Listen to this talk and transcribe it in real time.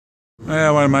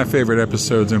One of my favorite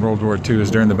episodes in World War II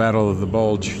is during the Battle of the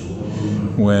Bulge,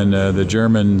 when the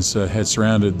Germans had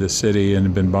surrounded the city and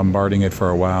had been bombarding it for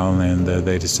a while, and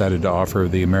they decided to offer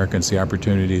the Americans the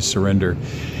opportunity to surrender.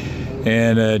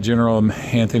 And General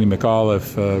Anthony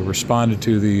McAuliffe responded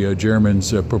to the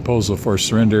Germans' proposal for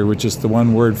surrender, which is the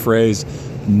one-word phrase,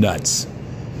 nuts.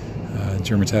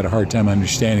 Germans had a hard time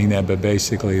understanding that, but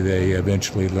basically they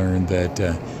eventually learned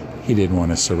that he didn't want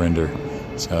to surrender.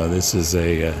 So this is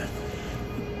a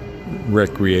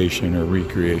recreation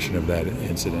of that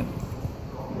incident.